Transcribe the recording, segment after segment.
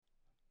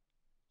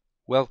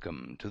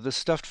Welcome to the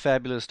Stuffed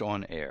Fabulist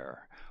on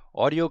Air,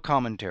 audio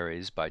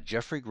commentaries by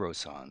Jeffrey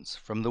Grossans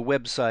from the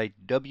website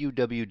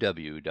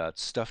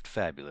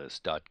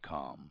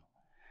www.stuffedfabulist.com.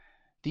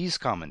 These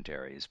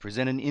commentaries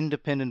present an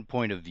independent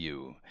point of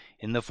view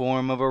in the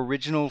form of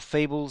original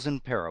fables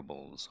and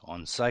parables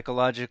on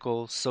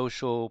psychological,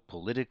 social,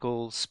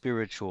 political,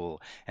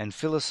 spiritual, and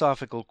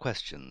philosophical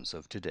questions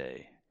of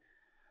today.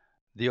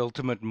 The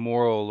ultimate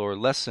moral or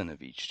lesson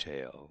of each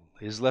tale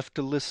is left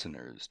to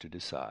listeners to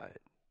decide.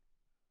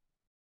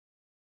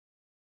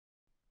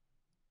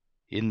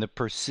 In the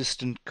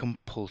persistent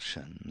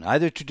compulsion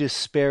either to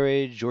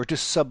disparage or to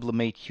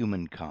sublimate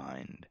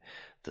humankind,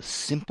 the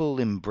simple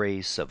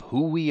embrace of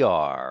who we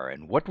are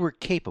and what we're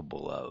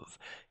capable of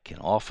can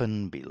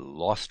often be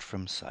lost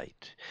from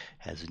sight,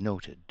 as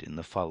noted in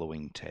the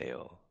following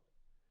tale.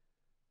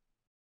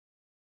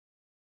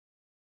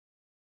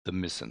 The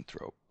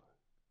Misanthrope.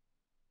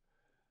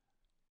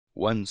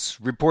 Once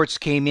reports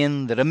came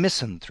in that a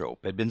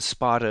misanthrope had been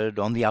spotted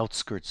on the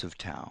outskirts of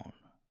town.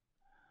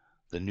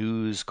 The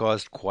news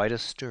caused quite a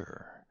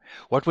stir,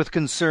 what with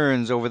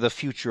concerns over the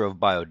future of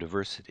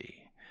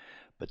biodiversity,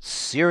 but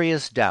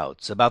serious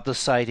doubts about the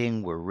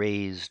sighting were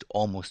raised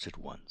almost at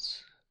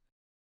once.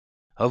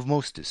 Of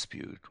most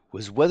dispute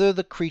was whether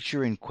the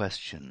creature in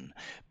question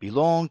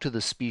belonged to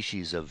the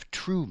species of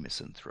true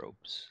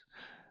misanthropes,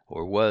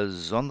 or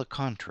was, on the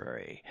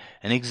contrary,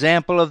 an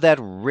example of that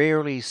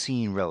rarely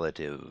seen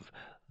relative,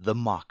 the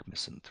mock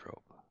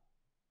misanthrope.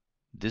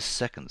 This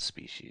second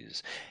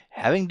species,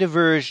 having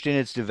diverged in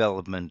its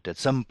development at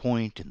some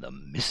point in the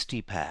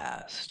misty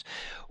past,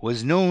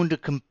 was known to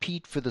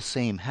compete for the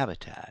same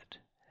habitat,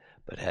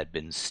 but had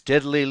been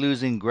steadily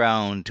losing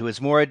ground to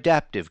its more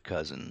adaptive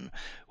cousin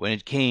when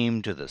it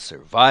came to the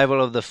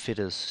survival of the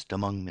fittest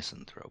among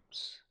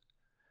misanthropes.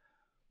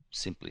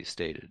 Simply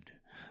stated,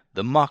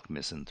 the mock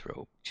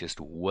misanthrope just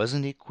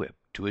wasn't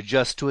equipped to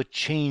adjust to a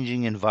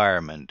changing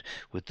environment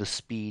with the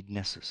speed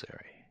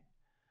necessary.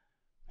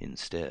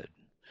 Instead,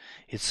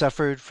 it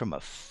suffered from a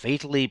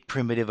fatally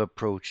primitive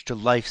approach to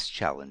life's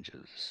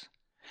challenges,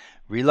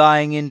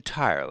 relying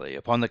entirely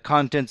upon the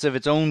contents of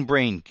its own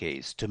brain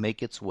case to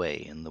make its way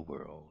in the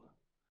world.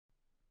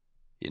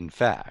 In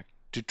fact,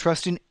 to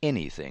trust in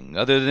anything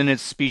other than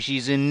its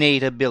species'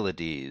 innate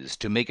abilities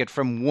to make it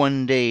from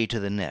one day to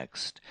the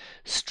next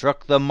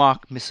struck the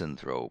mock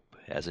misanthrope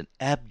as an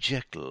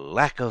abject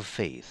lack of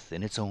faith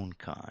in its own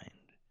kind.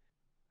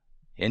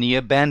 Any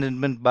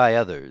abandonment by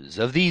others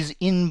of these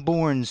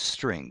inborn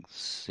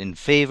strengths in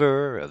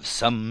favor of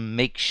some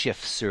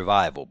makeshift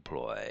survival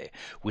ploy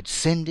would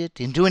send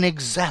it into an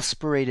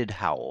exasperated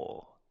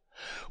howl.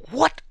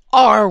 "What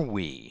are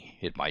we?"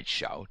 it might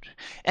shout.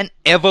 "An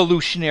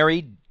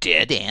evolutionary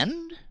dead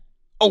end?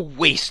 A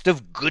waste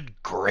of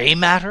good gray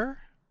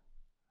matter?"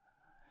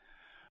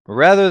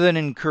 Rather than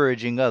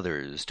encouraging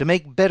others to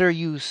make better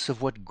use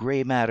of what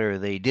gray matter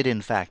they did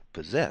in fact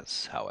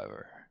possess,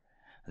 however,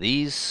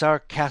 these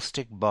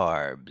sarcastic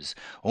barbs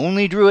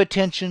only drew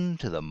attention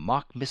to the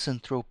mock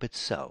misanthrope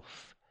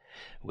itself,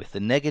 with the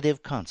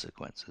negative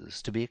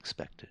consequences to be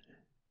expected.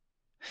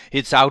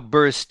 Its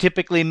outbursts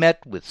typically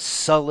met with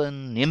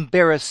sullen,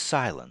 embarrassed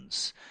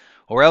silence,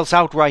 or else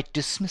outright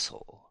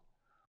dismissal,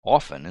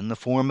 often in the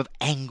form of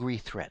angry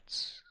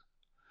threats.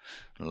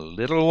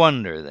 Little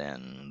wonder,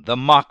 then, the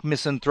mock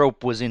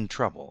misanthrope was in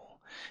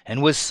trouble,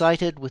 and was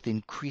cited with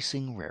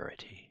increasing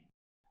rarity.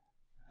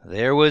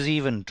 There was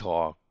even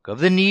talk of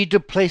the need to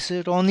place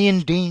it on the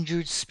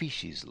endangered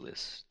species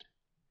list.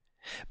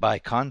 By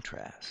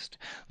contrast,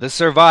 the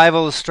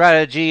survival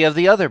strategy of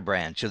the other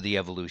branch of the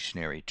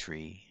evolutionary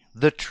tree,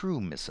 the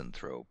true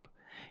misanthrope,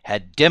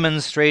 had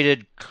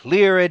demonstrated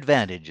clear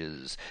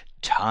advantages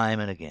time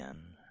and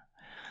again.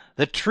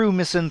 The true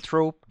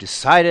misanthrope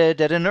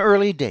decided at an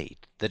early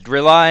date that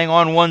relying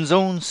on one's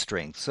own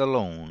strengths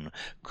alone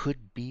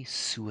could be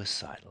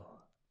suicidal.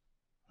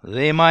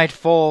 They might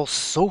fall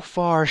so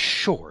far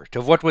short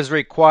of what was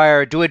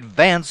required to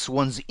advance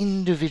one's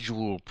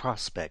individual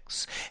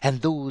prospects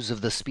and those of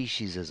the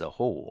species as a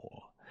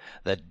whole,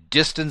 that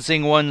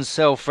distancing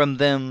oneself from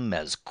them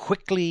as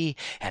quickly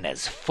and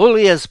as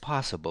fully as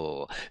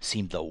possible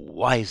seemed the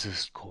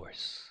wisest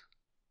course.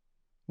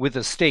 With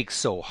the stakes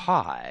so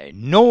high,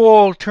 no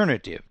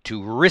alternative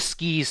to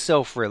risky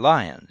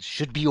self-reliance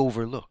should be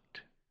overlooked.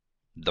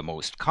 The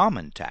most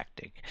common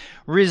tactic,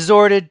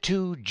 resorted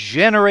to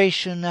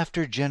generation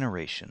after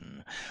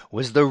generation,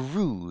 was the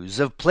ruse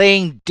of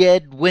playing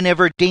dead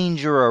whenever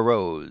danger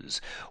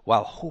arose,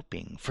 while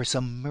hoping for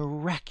some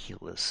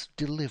miraculous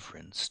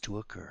deliverance to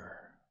occur.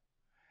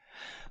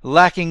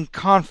 Lacking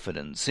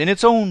confidence in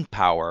its own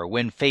power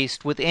when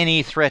faced with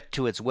any threat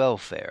to its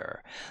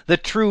welfare, the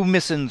true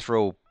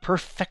misanthrope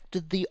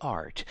perfected the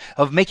art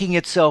of making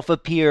itself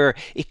appear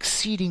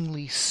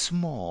exceedingly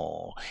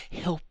small,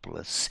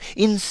 helpless,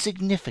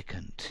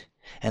 insignificant,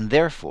 and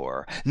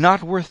therefore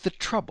not worth the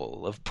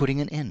trouble of putting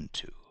an end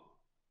to.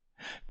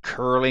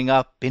 Curling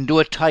up into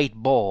a tight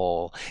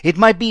ball, it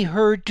might be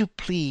heard to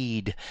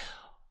plead,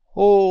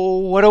 "Oh,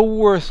 what a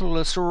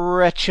worthless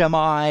wretch am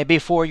I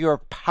before your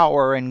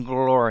power and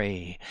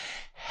glory!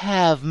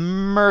 have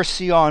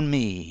mercy on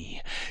me.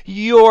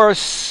 You're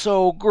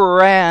so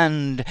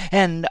grand,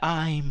 and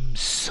I'm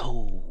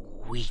so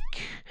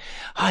weak.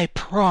 I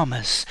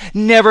promise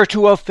never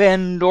to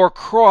offend or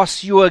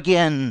cross you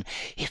again,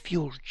 if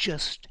you'll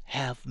just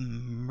have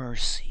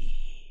mercy."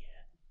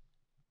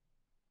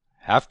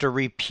 After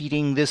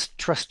repeating this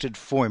trusted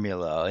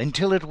formula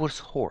until it was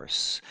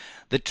hoarse,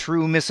 the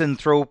true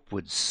misanthrope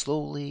would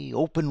slowly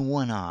open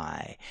one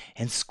eye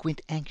and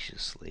squint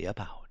anxiously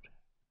about.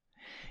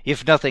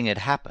 If nothing had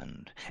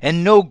happened,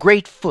 and no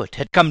great foot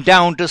had come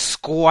down to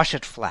squash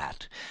it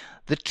flat,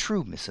 the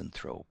true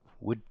misanthrope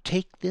would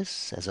take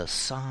this as a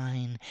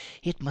sign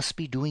it must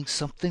be doing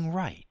something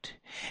right,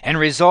 and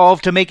resolve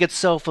to make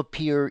itself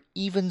appear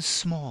even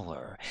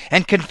smaller,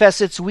 and confess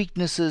its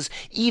weaknesses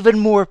even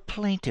more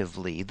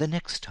plaintively the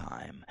next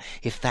time,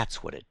 if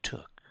that's what it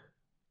took.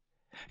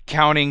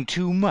 Counting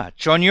too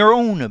much on your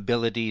own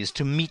abilities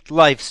to meet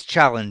life's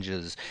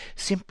challenges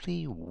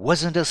simply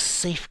wasn't a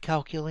safe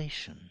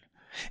calculation,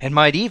 and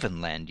might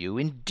even land you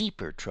in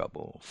deeper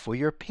trouble for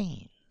your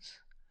pains.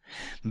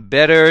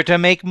 Better to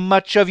make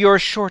much of your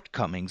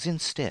shortcomings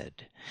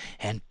instead,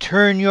 and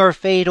turn your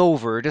fate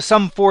over to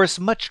some force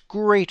much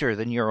greater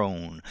than your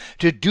own,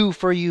 to do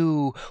for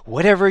you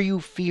whatever you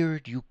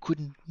feared you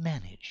couldn't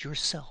manage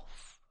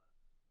yourself.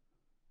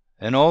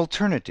 An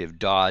alternative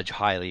dodge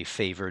highly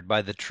favored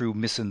by the true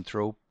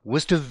misanthrope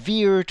was to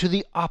veer to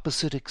the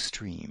opposite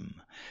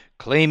extreme,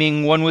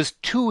 claiming one was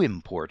too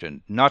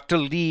important not to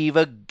leave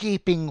a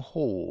gaping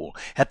hole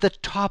at the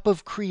top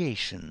of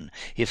creation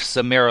if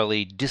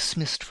summarily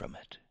dismissed from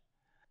it.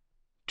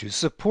 To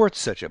support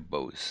such a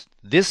boast,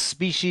 this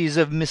species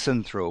of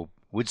misanthrope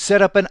would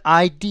set up an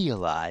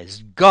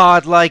idealized,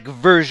 godlike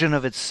version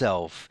of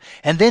itself,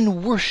 and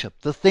then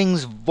worship the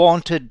thing's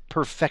vaunted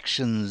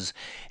perfections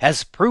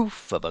as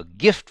proof of a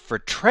gift for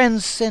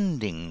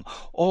transcending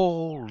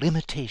all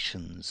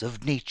limitations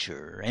of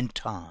nature and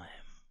time.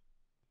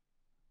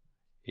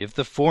 If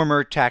the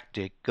former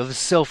tactic of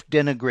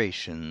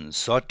self-denigration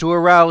sought to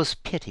arouse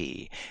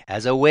pity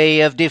as a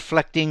way of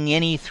deflecting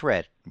any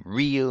threat,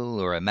 real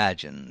or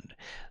imagined,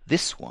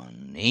 this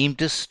one aimed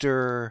to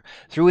stir,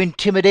 through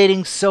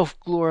intimidating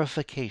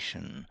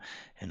self-glorification,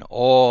 an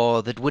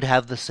awe that would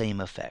have the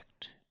same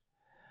effect.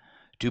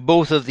 To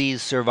both of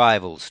these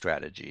survival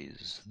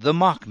strategies, the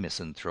mock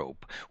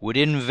misanthrope would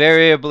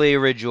invariably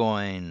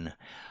rejoin,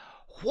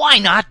 "Why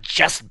not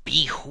just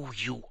be who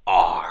you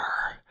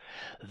are?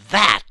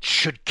 That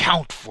should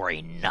count for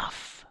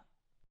enough."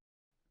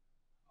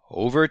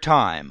 Over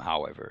time,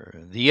 however,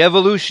 the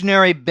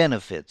evolutionary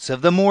benefits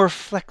of the more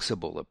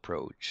flexible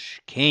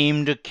approach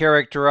came to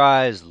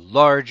characterize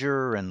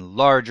larger and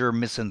larger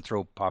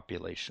misanthrope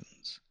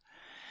populations.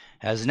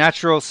 As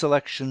natural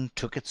selection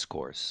took its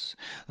course,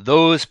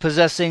 those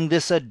possessing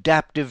this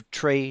adaptive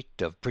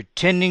trait of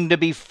pretending to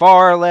be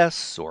far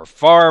less or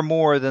far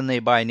more than they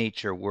by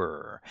nature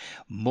were,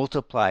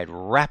 multiplied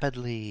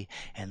rapidly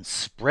and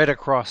spread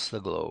across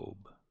the globe.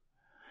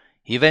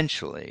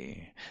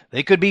 Eventually,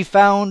 they could be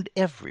found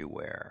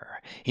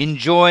everywhere,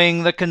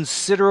 enjoying the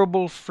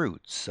considerable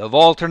fruits of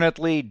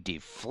alternately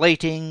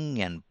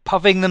deflating and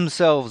puffing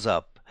themselves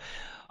up,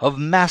 of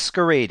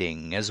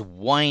masquerading as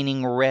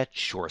whining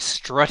wretch or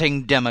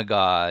strutting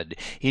demigod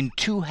in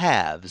two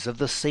halves of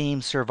the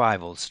same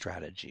survival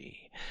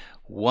strategy,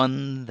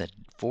 one that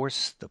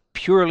forced the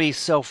purely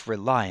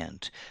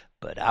self-reliant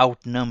but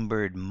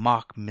outnumbered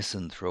mock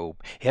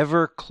misanthrope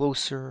ever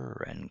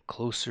closer and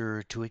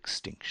closer to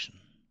extinction.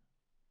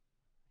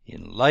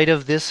 In light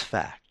of this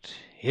fact,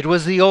 it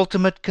was the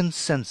ultimate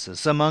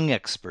consensus among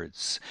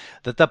experts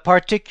that the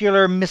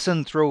particular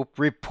misanthrope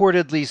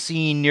reportedly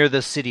seen near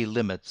the city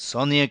limits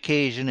on the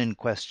occasion in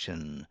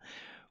question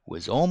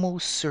was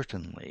almost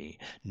certainly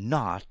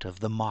not of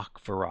the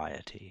mock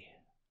variety.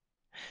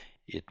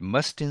 It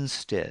must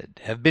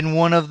instead have been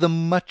one of the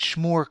much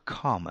more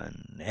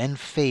common and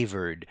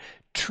favored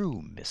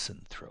true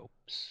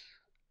misanthropes.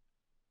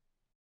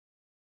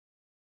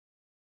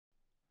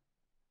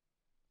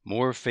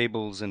 More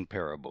fables and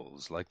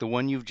parables like the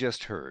one you've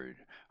just heard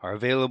are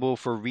available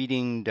for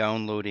reading,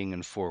 downloading,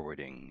 and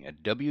forwarding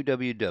at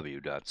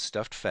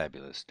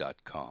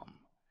www.stuffedfabulous.com.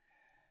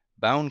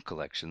 Bound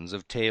collections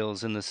of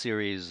tales in the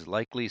series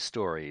Likely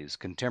Stories,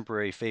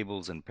 Contemporary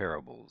Fables and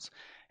Parables,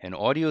 and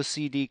audio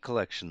CD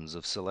collections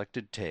of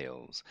selected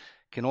tales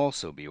can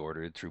also be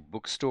ordered through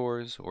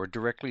bookstores or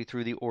directly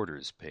through the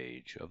orders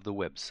page of the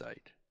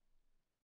website.